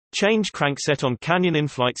Change crankset on Canyon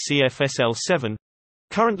Inflite CF SL7.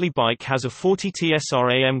 Currently bike has a 40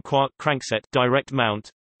 TSRAM Quark crankset direct mount.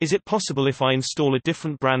 Is it possible if I install a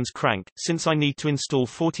different brand's crank, since I need to install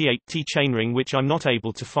 48T chainring which I'm not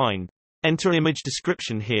able to find? Enter image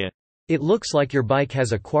description here. It looks like your bike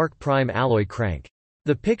has a Quark Prime alloy crank.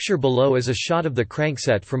 The picture below is a shot of the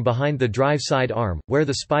crankset from behind the drive side arm, where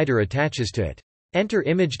the spider attaches to it. Enter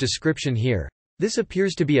image description here. This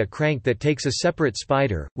appears to be a crank that takes a separate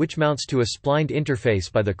spider, which mounts to a splined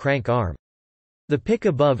interface by the crank arm. The pic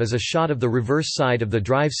above is a shot of the reverse side of the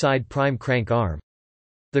drive side prime crank arm.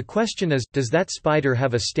 The question is, does that spider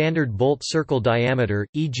have a standard bolt circle diameter,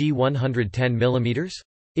 e.g. 110 mm?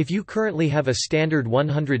 If you currently have a standard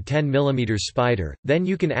 110 mm spider, then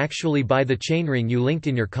you can actually buy the chainring you linked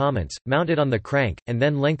in your comments, mount it on the crank, and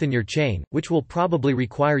then lengthen your chain, which will probably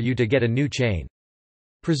require you to get a new chain.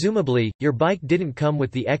 Presumably, your bike didn't come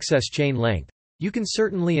with the excess chain length. You can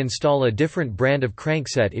certainly install a different brand of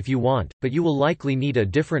crankset if you want, but you will likely need a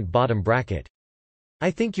different bottom bracket.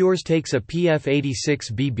 I think yours takes a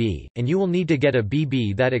PF86 BB, and you will need to get a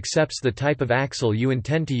BB that accepts the type of axle you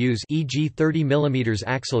intend to use, e.g. 30 mm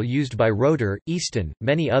axle used by Rotor, Easton,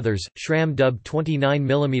 many others, SRAM Dub 29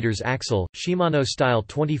 mm axle, Shimano style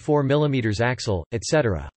 24 mm axle,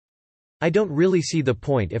 etc. I don't really see the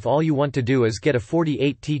point if all you want to do is get a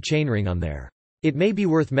 48T chainring on there. It may be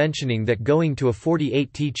worth mentioning that going to a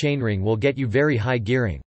 48T chainring will get you very high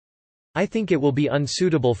gearing. I think it will be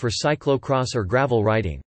unsuitable for cyclocross or gravel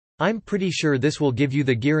riding. I'm pretty sure this will give you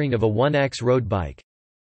the gearing of a 1X road bike.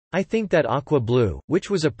 I think that Aqua Blue, which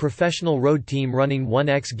was a professional road team running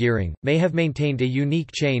 1X gearing, may have maintained a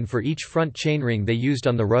unique chain for each front chainring they used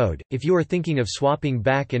on the road. If you are thinking of swapping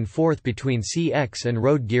back and forth between CX and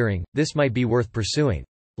road gearing, this might be worth pursuing.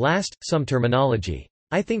 Last, some terminology.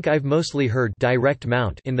 I think I've mostly heard direct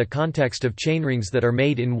mount in the context of chainrings that are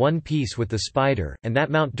made in one piece with the spider, and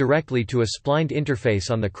that mount directly to a splined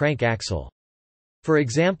interface on the crank axle. For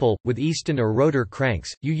example, with Easton or Rotor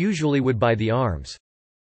cranks, you usually would buy the arms.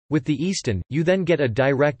 With the Easton, you then get a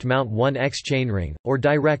direct mount 1X chainring, or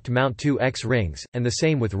direct mount 2X rings, and the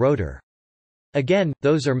same with Rotor. Again,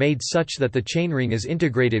 those are made such that the chainring is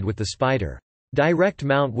integrated with the spider. Direct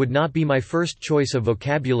mount would not be my first choice of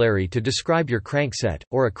vocabulary to describe your crankset,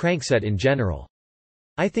 or a crankset in general.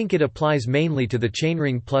 I think it applies mainly to the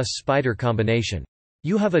chainring plus spider combination.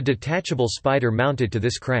 You have a detachable spider mounted to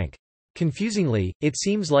this crank. Confusingly, it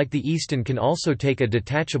seems like the Easton can also take a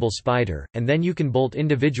detachable spider, and then you can bolt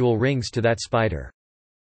individual rings to that spider.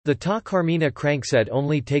 The Ta Carmina crankset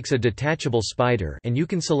only takes a detachable spider, and you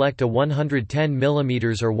can select a 110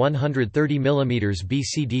 mm or 130 mm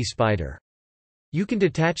BCD spider. You can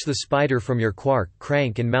detach the spider from your Quark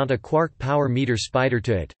crank and mount a Quark Power Meter spider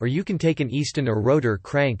to it, or you can take an Easton or Rotor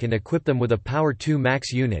crank and equip them with a Power 2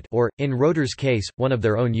 Max unit or, in Rotor's case, one of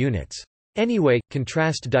their own units. Anyway,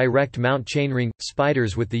 contrast direct mount chainring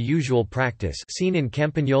spiders with the usual practice seen in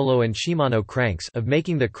Campagnolo and Shimano cranks of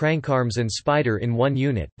making the crankarms and spider in one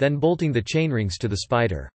unit, then bolting the chainrings to the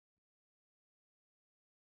spider.